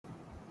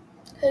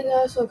Hey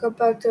guys, welcome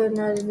back to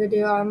another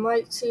video. I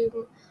might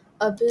seem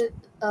a bit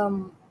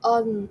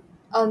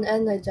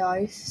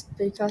unenergized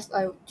because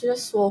I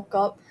just woke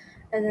up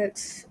and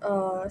it's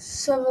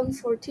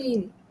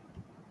 7:14.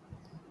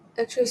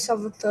 Actually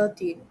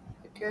 7:13.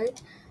 Okay?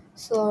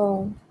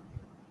 So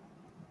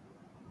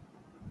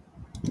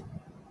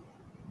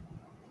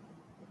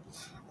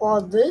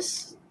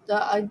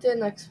that I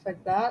didn't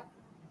expect that.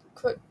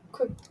 Quick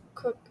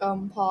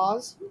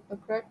pause.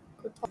 Quick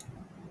pause.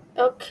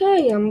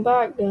 Okay, I'm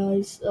back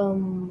guys.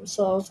 So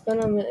I was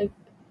gonna make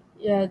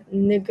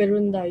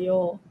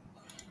N-Ge-Run-Da-Yoo.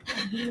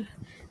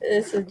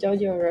 It's a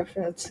JoJo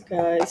reference,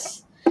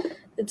 guys.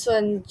 It's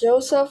when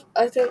Joseph,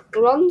 I think,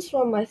 runs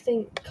from, I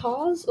think,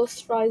 Kaz or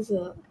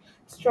Strizel.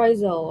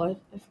 Strizel, I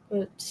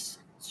forgot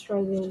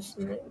Strizel's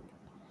name.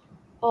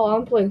 Oh,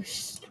 I'm playing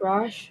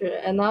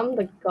Strasher, and I'm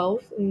the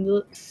ghost, and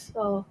looks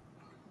so.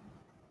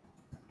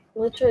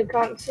 Literally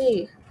can't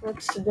see.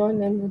 Let's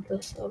join in with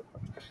this,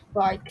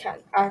 but I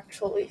can't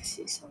actually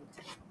see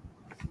something.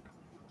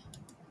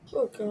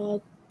 Oh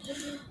god.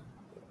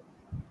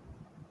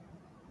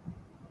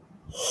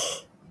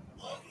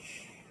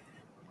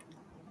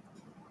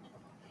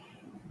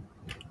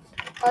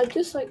 I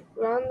just like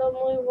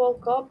randomly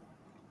woke up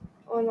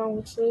when I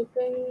was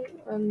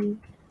sleeping, and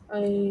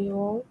I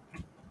woke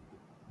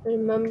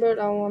remembered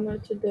I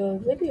wanted to do a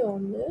video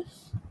on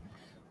this,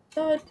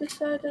 so I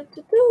decided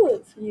to do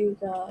it for you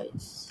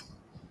guys.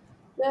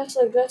 Yes,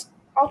 I guess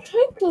I'll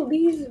try to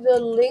leave the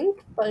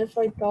link, but if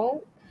I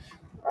don't,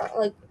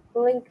 like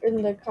link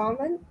in the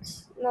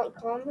comments, not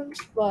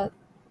comments, but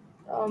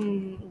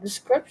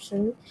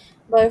description.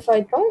 But if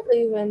I don't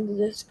leave in the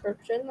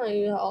description,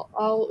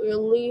 I'll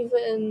leave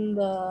it in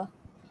the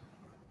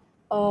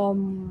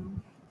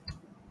um.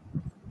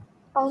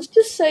 I'll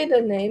just say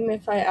the name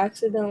if I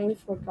accidentally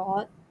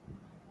forgot.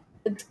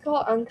 It's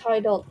called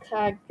Untitled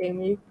Tag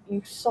Game.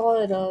 You saw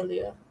it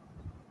earlier.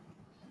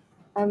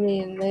 I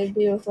mean,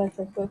 maybe it was like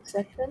a quick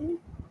second.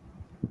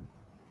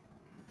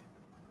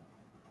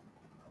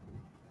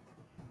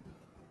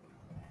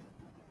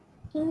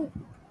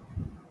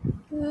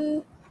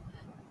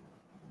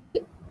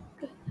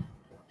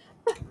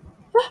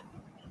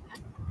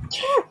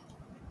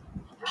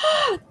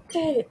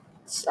 Okay,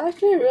 it's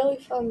actually really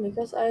fun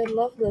because I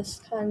love this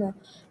kind of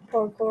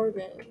parkour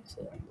games.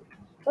 Yeah.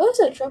 There's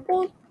a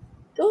triple.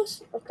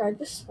 Okay, I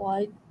just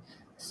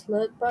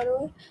slid by the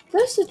way.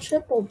 There's a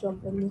triple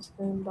jump in this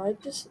game, but I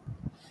just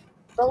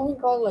only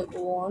got like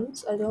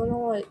once. I don't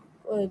know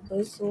what it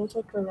does. It looks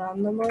like a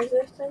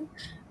randomizer thing.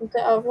 And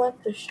then I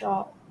went to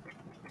shop.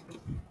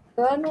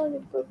 Did I know you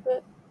put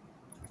it?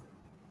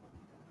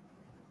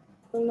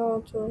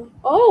 No, to.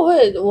 Oh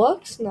wait, it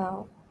works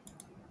now.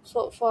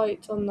 Sword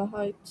fights on the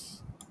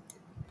heights.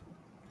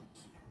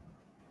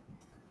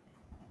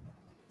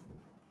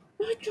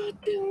 I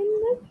got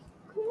doing that.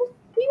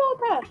 Do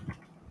that. I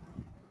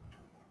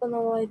don't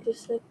know why I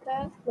just said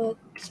that, but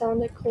it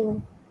sounded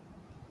cool.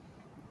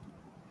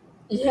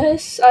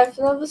 Yes, I've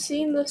never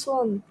seen this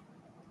one.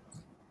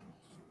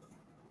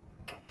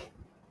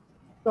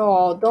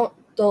 No,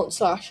 don't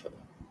slash her.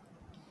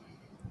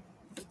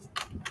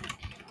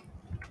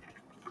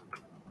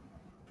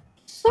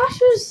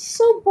 Slasher's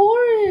so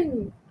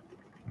boring.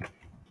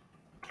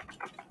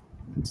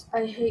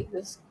 I hate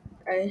this.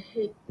 I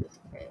hate this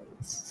game.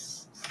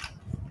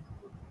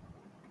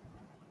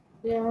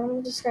 Yeah,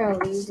 I'm just gonna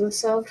leave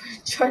this out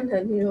and join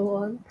a new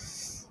one.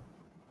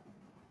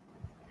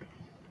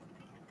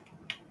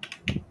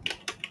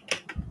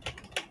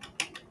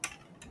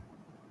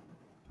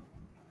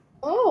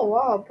 Oh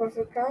wow,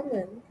 perfect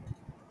timing.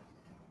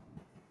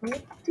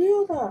 What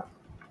deal that?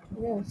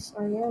 Yes,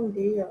 I am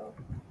Dio.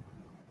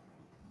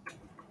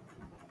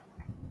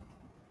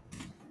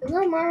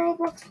 Isn't my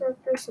Roblox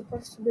character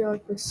supposed to be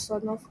like the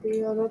son of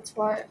Dio? That's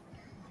why.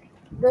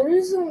 The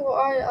reason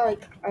why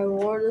I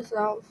wore this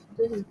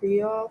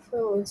Dio outfit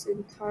was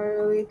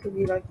entirely to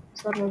be like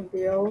son of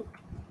Dio,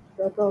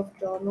 daughter of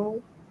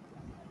Jono.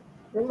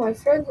 Then my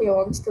friend he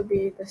wants to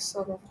be the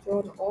son of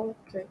John. Oh,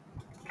 okay.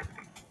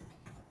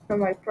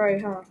 Am I pray,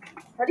 huh?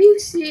 How do you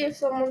see if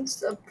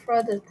someone's a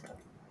predator?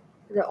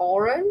 Is it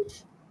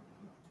orange?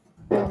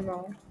 Oh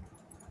no.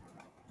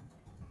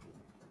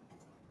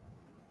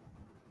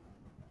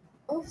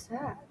 What's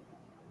that?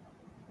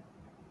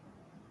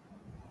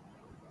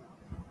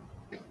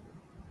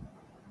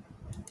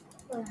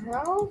 The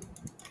hell?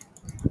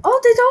 Oh,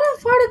 they don't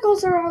have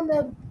particles around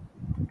them.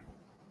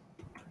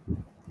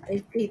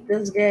 I beat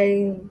this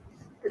game.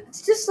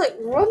 It's just like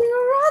running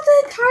around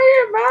the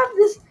entire map.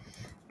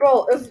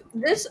 Bro, if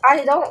this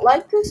I don't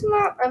like this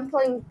map, I'm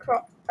playing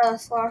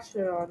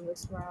slasher on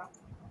this map.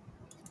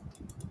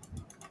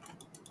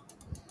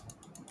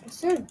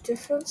 Is there a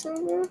difference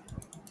in there?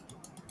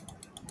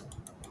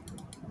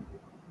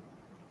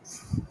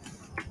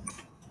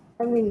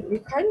 I mean, you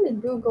kind of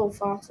do go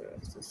faster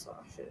as the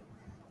slasher.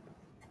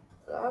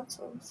 That's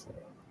what I'm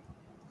saying.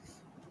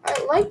 I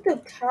like the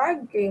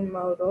tag game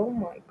mode. Oh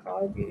my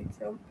god, you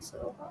jump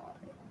so high.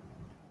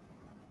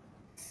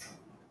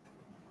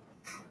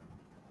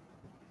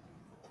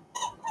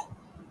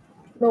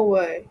 No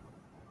way.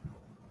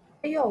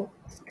 Hey yo,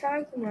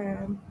 tag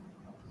man.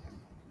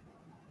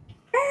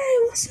 Hey,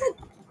 what's that?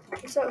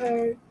 What's up,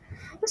 Harry?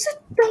 What's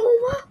that,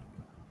 Doma?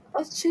 I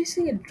was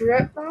chasing a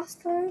drip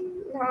last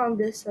time. Now I'm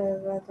this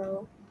over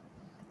though.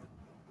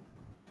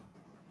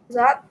 Is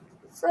that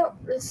so?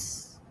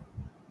 This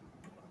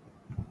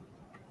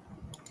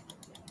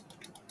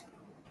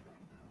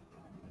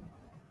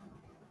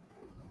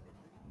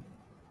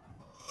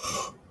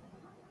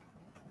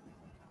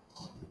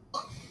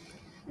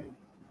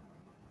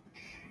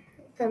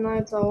can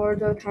I lower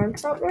the time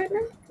stop right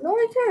now? No,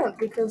 I can't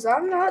because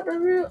I'm not the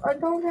real. I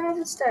don't have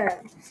a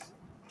stand.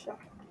 Shut.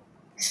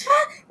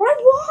 My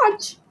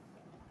watch!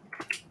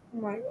 Oh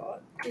my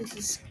god,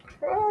 Jesus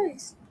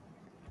Christ!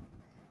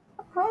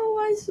 How am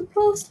I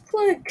supposed to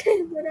play a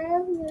game when I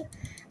have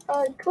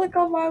to click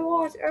on my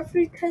watch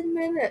every 10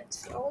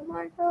 minutes? Oh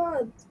my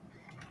god!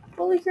 I've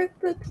only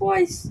clicked it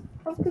twice.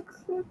 I have to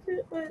click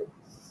it.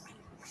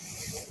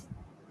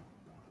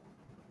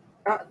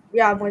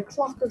 Yeah, my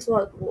clock is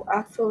what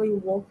actually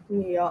woke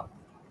me up.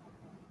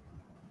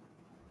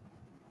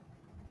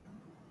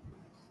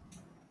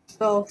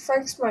 So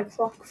thanks my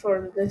clock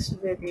for this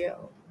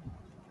video.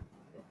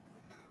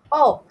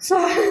 Oh,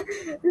 sorry.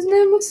 His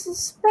name was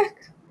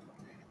Suspect.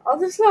 Oh,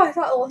 this guy, I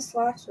thought it was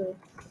Slasher.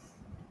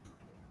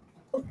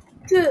 Oh,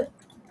 dude.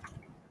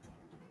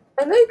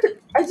 I know you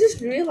could. I just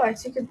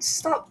realized you could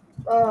stop,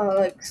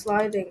 like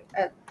sliding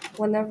at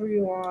whenever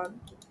you want.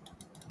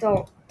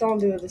 Don't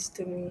do this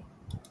to me.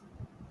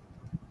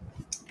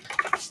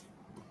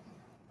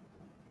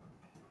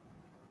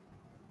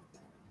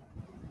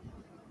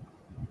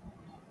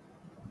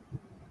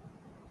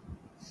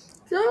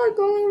 Did I like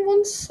only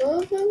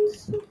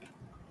 1/7?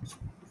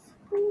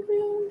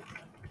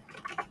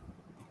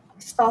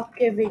 Stop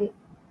giving.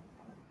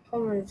 How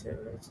many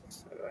zeros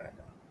is there?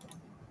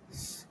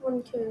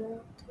 1K.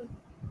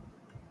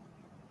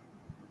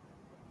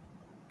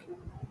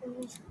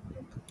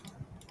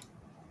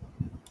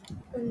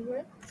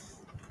 Anyway,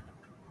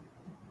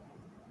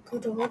 go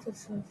to other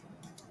server.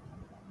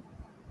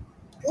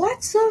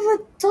 What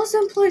server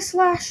doesn't play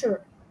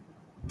Slasher?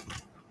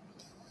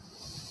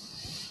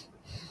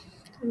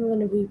 I'm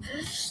gonna be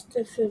pissed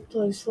if it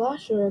plays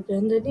Slasher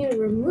again. They need to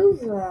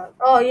remove that.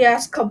 Oh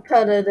yes,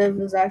 competitive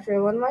is actually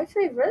one of my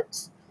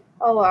favorites.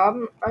 Oh,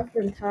 I've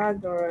been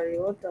tagged already.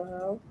 What the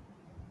hell?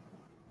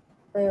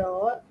 Hey,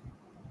 what?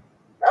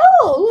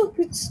 Oh, look,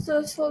 it's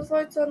the Slow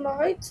Fights on the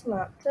Heights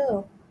map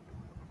too.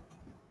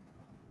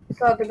 You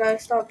thought the guy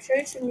stopped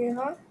chasing you,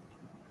 huh?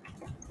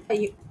 Hey,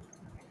 you,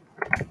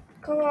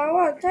 come on, I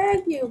wanna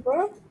tag you,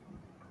 bro.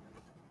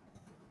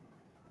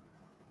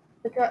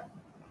 The guy,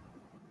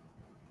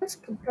 that's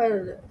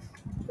competitive.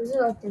 Is it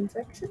like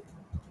infection?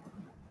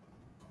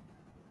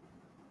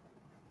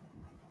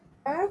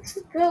 I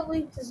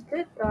accidentally just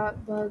did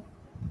that, but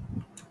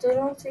they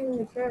don't seem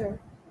to care.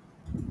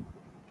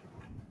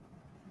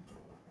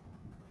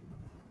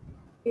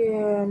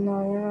 Yeah,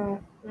 no, you're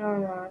not. No,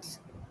 no, it's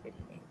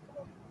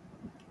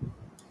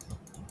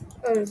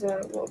what is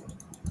that? Well,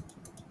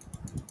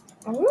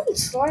 are we in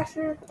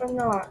Slasher or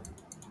not?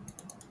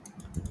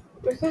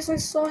 Because I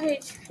saw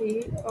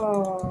HP.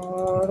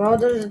 Oh, no,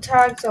 there's a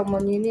tag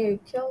someone. You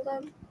need to kill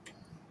them.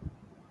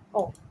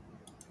 Oh,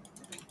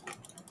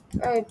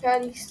 hey,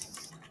 Patty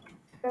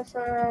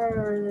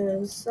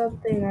Professor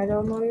something. I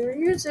don't know your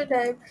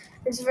username.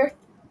 It's very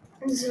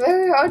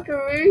hard to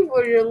read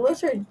when you're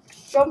literally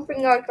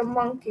jumping like a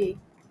monkey.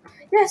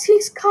 Yes,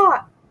 he's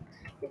caught.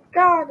 We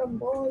got him,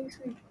 boys.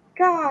 We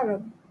got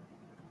him.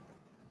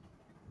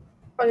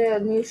 Oh yeah,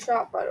 new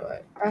shop by the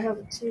way. I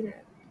haven't seen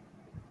it.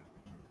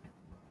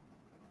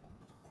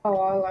 Oh,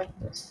 I like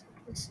this.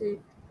 Let's see.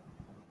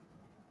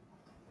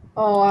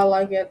 Oh, I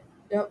like it.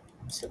 Yep.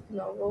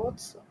 Supernova.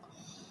 What's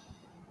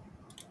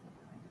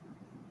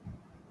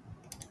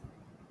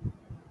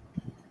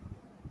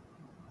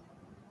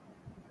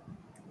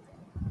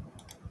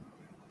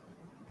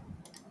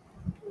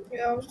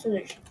yeah, I was in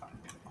it.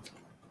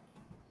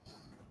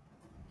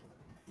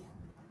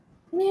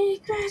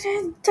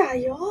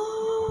 N-Ge-Run-Da-Yoo.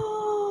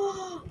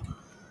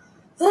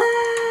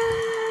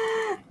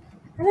 Ah!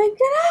 And then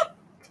get up!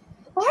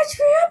 Watch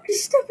me up, you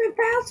stupid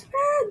bounce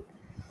man!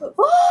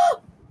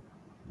 Oh!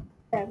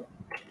 Damn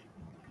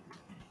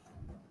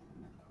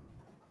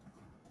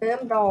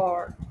damn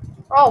door.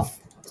 Oh,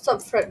 what's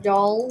up, Frit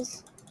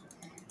Dolls?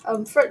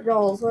 Frit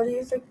Dolls, where do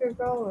you think you're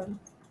going?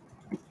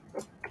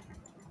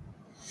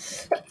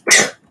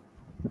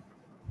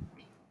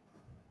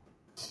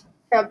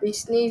 Can't be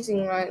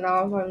sneezing right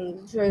now if I'm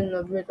in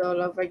the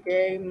middle of a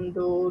game,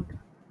 dude.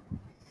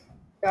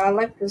 Yeah, I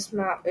like this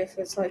map if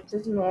it's like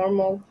just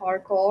normal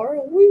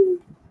parkour. Woo!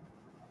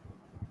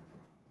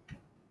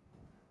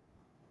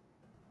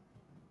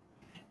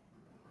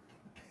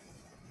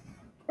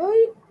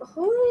 Wait,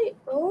 wait,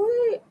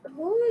 wait,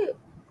 wait.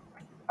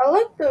 I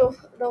like the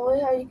way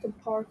how you can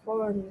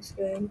parkour in this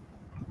game.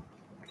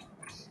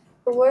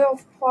 The way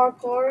of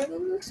parkour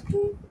in this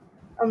game,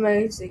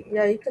 amazing.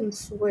 Yeah, you can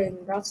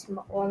swing. That's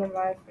one of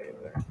my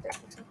favorite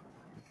things.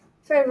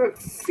 Favorite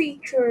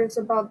features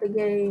about the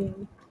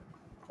game.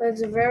 but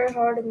it's very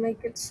hard to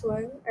make it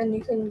swing, and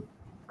you can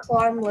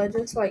climb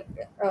ledges like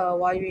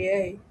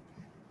YBA.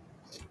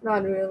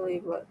 Not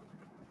really, but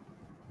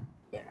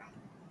yeah.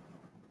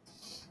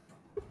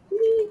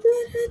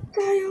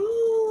 N-Ge-Run-Da-Yoo.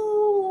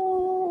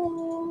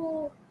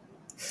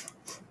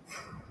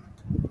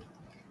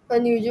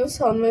 When you use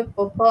Helmet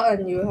Papa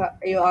and you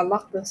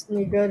unlock this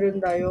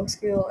N-Ge-Run-Da-Yoo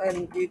skill,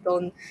 and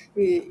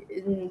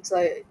it's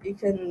like you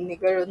can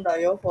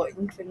N-Ge-Run-Da-Yoo for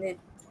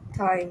infinite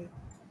time.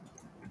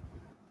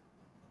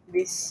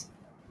 This,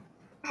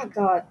 oh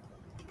god.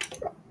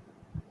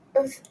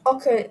 If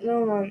okay,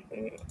 no man.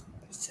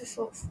 It's just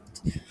so.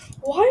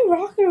 Why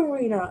Rocket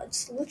Arena?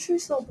 It's literally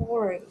so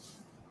boring.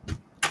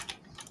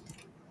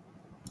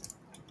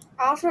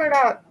 After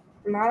that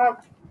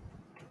map,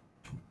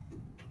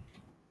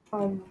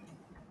 um,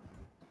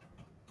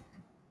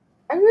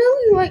 I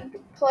really like the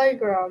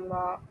playground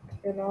map.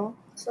 You know,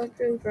 it's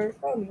actually very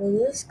fun.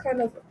 It is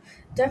kind of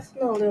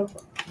definitely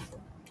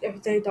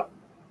if they don't.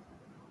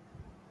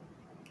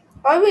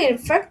 I mean,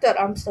 infected,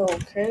 I'm still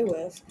okay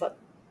with, but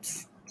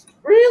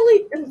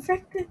really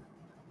infected.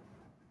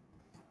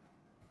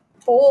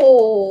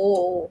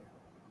 Oh,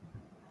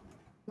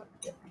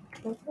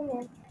 never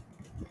mind.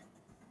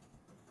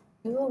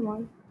 Never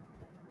mind.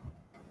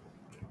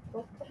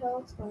 What the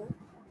hell is that?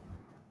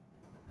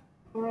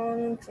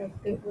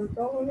 Uninfected. We're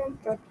going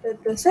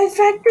infected. This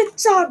infected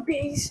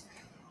zombies.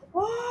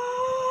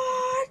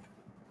 What?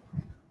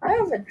 I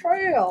have a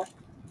trail.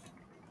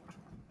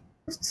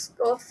 Let's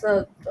go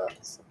to the.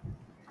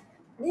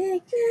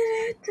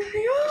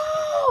 N-Ge-Run-Da-Yoo!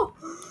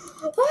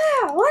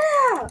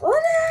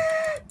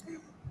 What?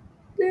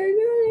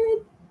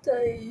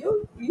 N-Ge-Run-Da-Yoo,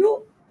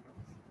 you,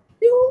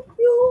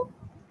 you.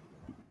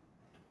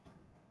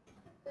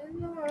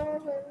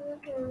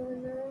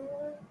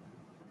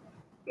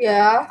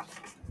 Yeah,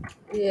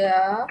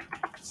 yeah.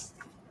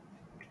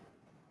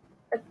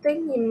 I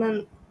think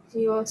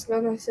he was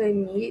gonna say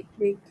meat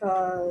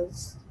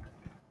because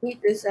meat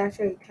is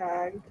actually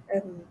tagged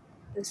and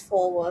there's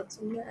four words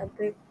in it. I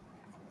think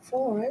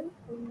four, right?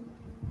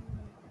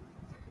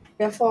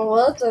 Yeah, four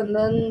words, and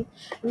then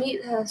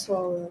meat has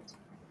four words.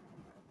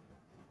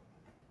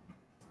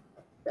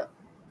 Yeah.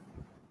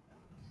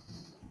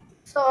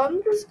 So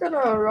I'm just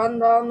gonna run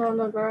down on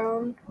the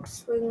ground,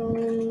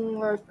 swinging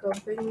like a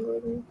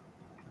penguin.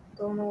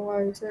 Don't know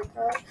why I said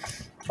that,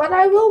 but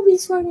I will be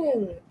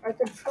swinging. I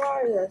could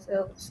try this.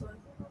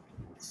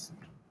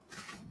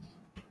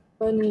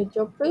 Do I need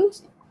jump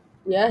boost?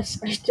 Yes,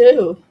 I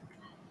do.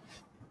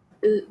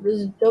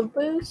 Does jump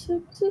boost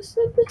exist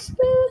in this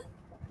game?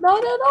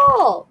 Not at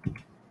all.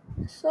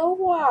 So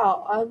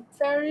wow, I'm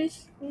very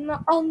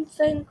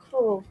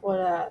unthankful for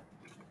that.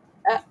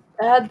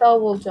 Add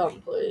double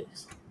jump,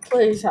 please.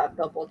 Please add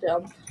double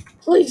jump.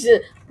 Please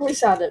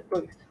add it,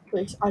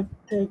 please. I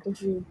beg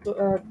of you to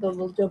add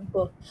double jump.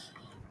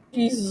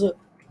 Please,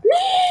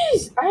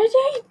 please. I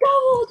need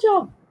double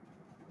jump.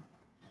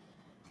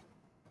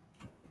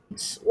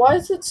 Why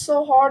is it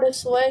so hard to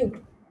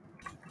swing?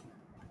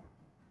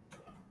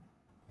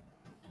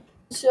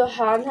 Does your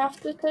hand have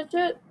to touch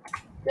it?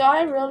 Do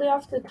I really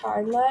have to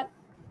time that?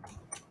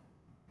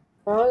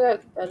 I'll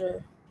get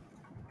better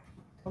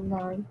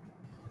sometime.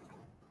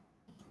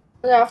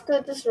 Okay,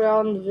 after this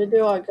round, the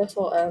video I guess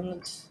will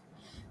end.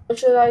 Or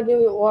should I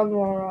do one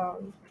more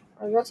round?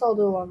 I guess I'll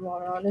do one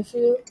more round. If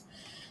you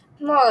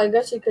not, I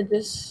guess you could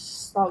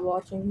just stop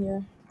watching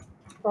here.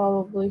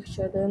 Probably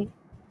shouldn't.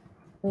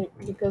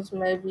 Because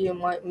maybe you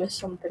might miss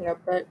something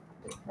epic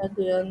at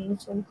the end or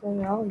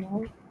something. I don't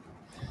know.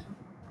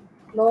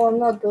 No, I'm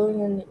not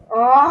doing any.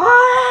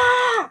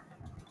 Ah!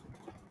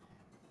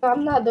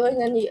 I'm not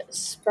doing any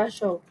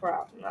special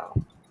crap now.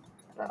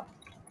 No.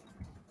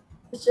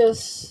 It's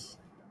just.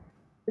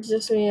 It's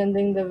just me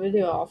ending the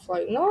video off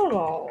like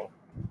normal.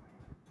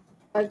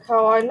 Like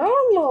how I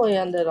normally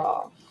end it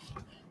off.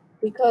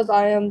 Because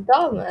I am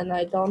dumb and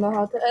I don't know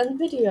how to end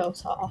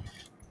videos off.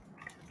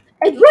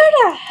 And where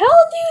the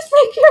hell do you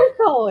think you're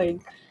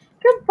going?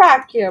 Come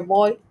back here,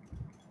 boy.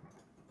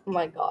 Oh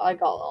my god, I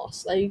got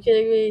lost. Are you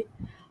kidding me?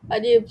 I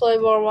need to play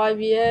more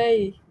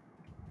YBA.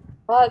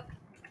 What?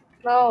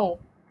 No.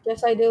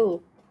 Yes, I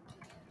do.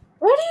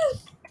 Where do you...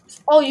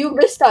 Oh, you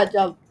missed that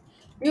jump.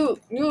 You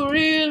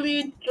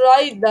really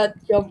tried that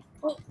jump.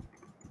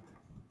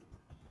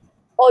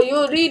 Oh,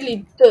 you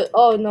really did.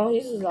 Oh, no,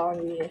 he's a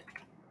zombie.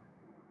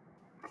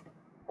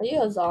 Are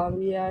you a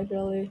zombie,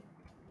 actually?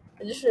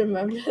 I just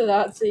remember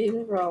that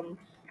scene from,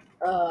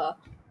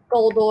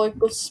 Golden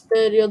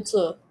Experience.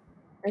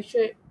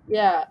 Actually,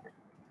 yeah.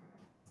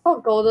 Oh,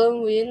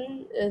 Golden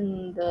Win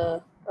in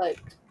the,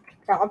 like,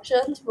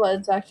 captions, but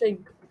it's actually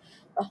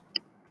uh,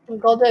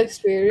 Golden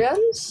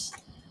Experience.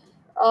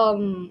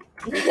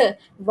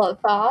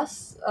 But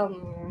fast.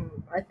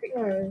 I think I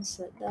already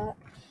said that.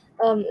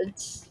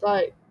 It's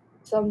like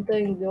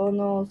something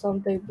Jono,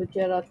 something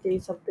Gujarati,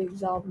 something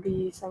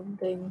zombie,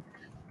 something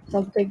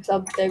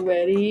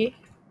ready.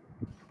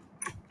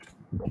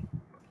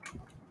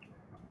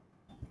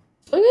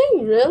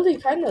 Swinging really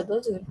kind of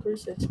does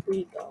increase your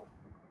speed though.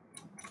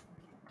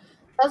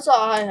 That's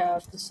all I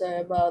have to say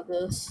about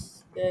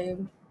this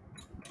game.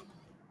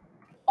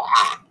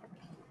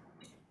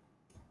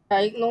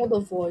 I ignore the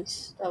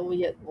voice, that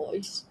weird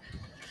voice.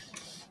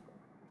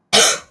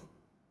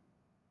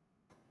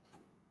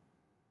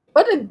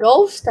 Where the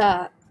ghost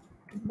at?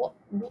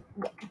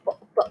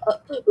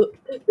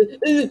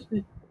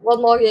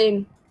 One more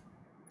game.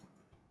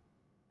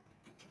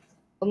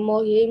 One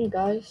more game,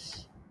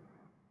 guys.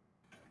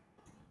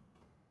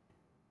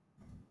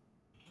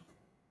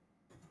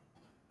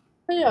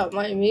 Oh yeah,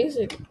 my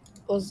music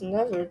was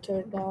never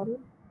turned on.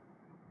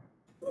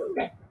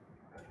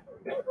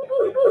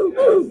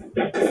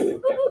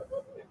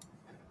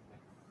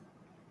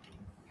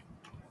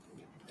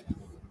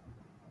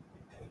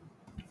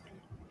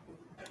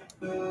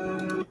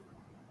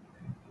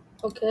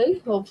 Okay,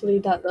 hopefully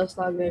that does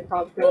not get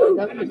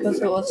copyrighted because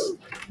it was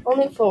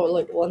only for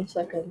like 1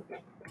 second.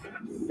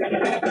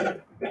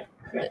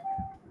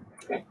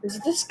 Is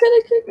this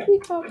gonna get me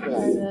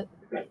copyrighted?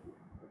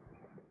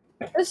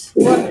 This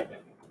what?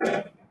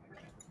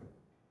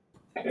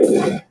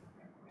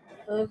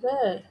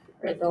 Okay,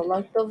 I don't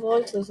like the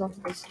voices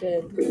of this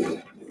game.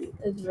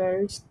 It's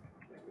very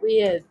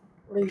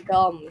weirdly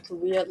dumb. It's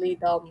weirdly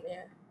dumb,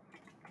 yeah.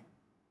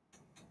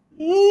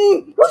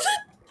 Was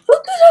it? How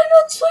did I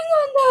not swing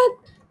on that?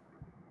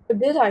 Or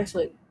did I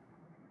swing?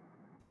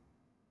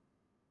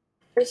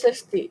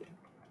 360.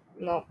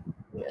 No,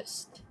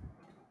 missed.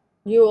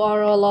 You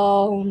are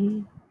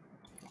alone.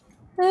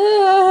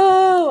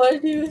 Ah, why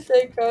do you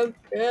think I'm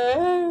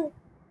scared?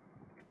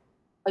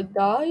 I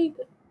died?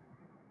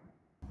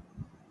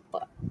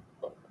 What?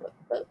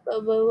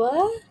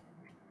 What?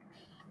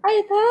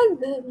 I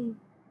tagged him.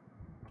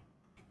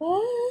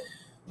 What?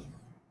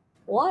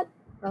 What?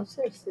 No,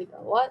 seriously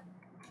though. What?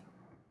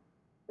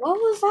 What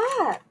was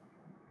that?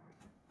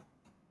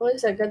 At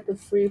least I get the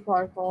free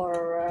parkour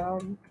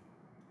around.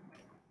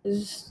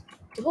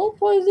 The whole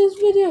point of this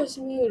video is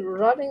me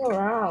running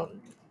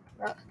around.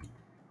 That,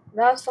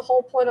 that's the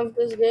whole point of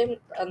this game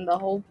and the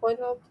whole point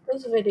of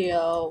this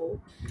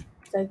video.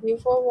 Thank you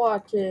for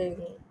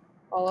watching.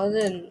 All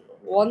in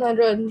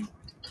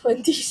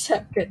 120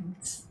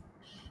 seconds.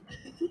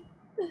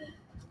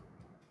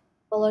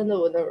 All I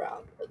know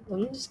around.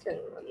 I'm just gonna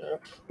run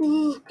around.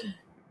 Ooh, okay.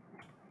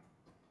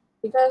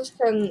 You guys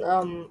can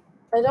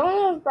I don't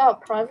know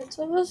about private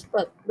servers,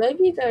 but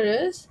maybe there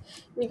is.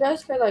 You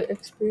guys can like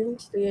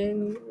experience the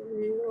game if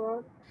you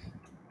want.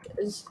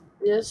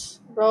 Yes,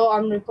 bro,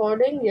 I'm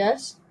recording.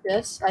 Yes,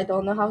 yes. I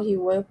don't know how he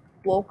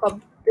woke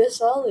up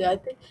this early. I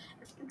think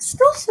it's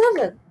still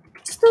 7.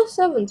 It's still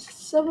 7.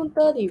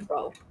 7:30,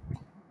 bro.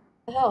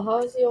 The hell? How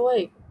is he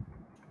awake?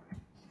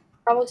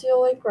 How is he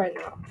awake right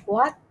now?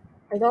 What?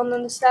 I don't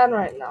understand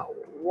right now.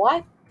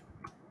 What?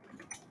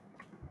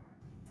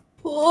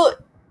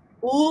 What?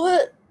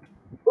 What?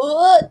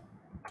 What?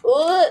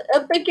 What?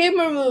 Epic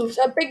gamer moves.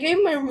 Epic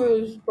gamer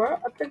moves, bro.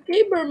 Epic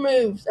gamer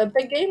moves.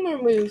 Epic gamer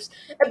moves.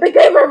 Epic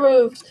gamer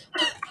moves.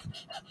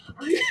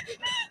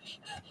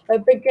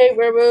 Epic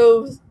gamer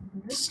moves.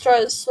 Just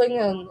try to swing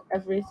on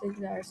everything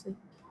that I see.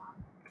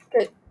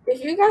 Okay,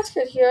 if you guys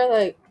could hear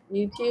like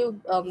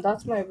YouTube,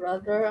 that's my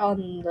brother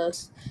on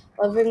this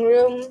living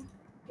room,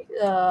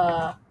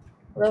 uh,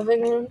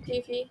 living room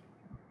TV.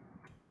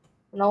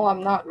 No,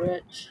 I'm not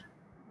rich.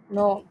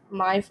 No,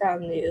 my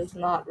family is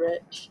not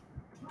rich.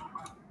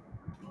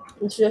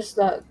 It's just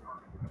that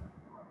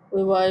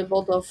we were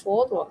able to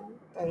afford one,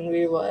 and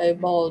we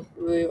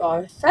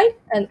are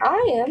and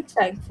I am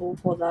thankful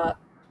for that.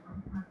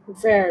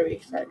 Very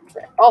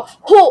thankful.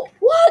 Oh,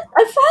 what?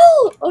 I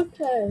fell!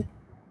 Okay.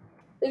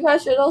 You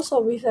guys should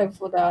also be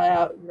thankful that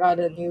I got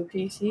a new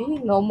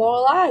PC. No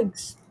more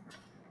lags.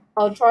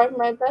 I'll try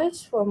my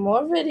best for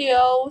more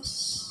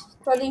videos.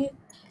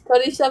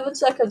 27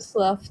 seconds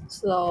left,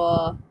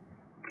 so,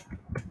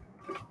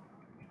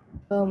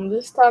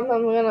 this time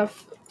I'm gonna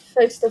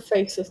face to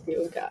face with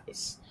you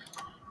guys.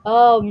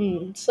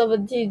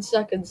 17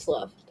 seconds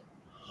left.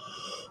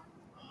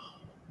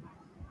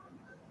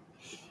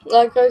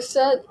 Like I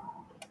said,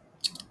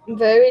 I'm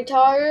very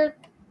tired.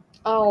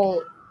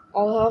 I'll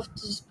I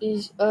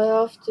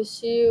have to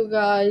see you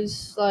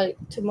guys like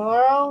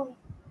tomorrow.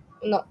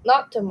 No,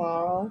 not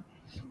tomorrow.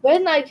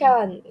 When I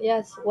can.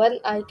 Yes, when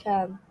I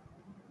can.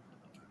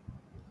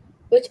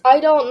 Which I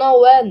don't know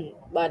when,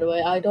 by the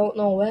way. I don't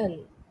know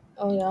when.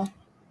 Oh yeah.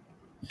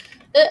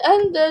 It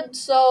ended,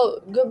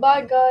 so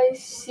goodbye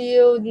guys. See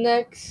you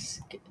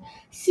next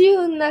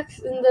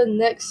in the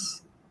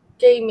next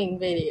gaming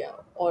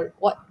video or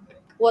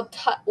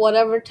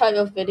whatever type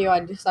of video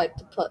I decide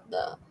to put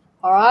there.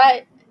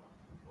 Alright?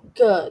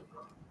 Good.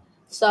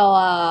 So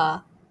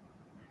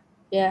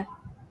yeah.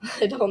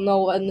 I don't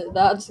know when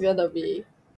that's gonna be.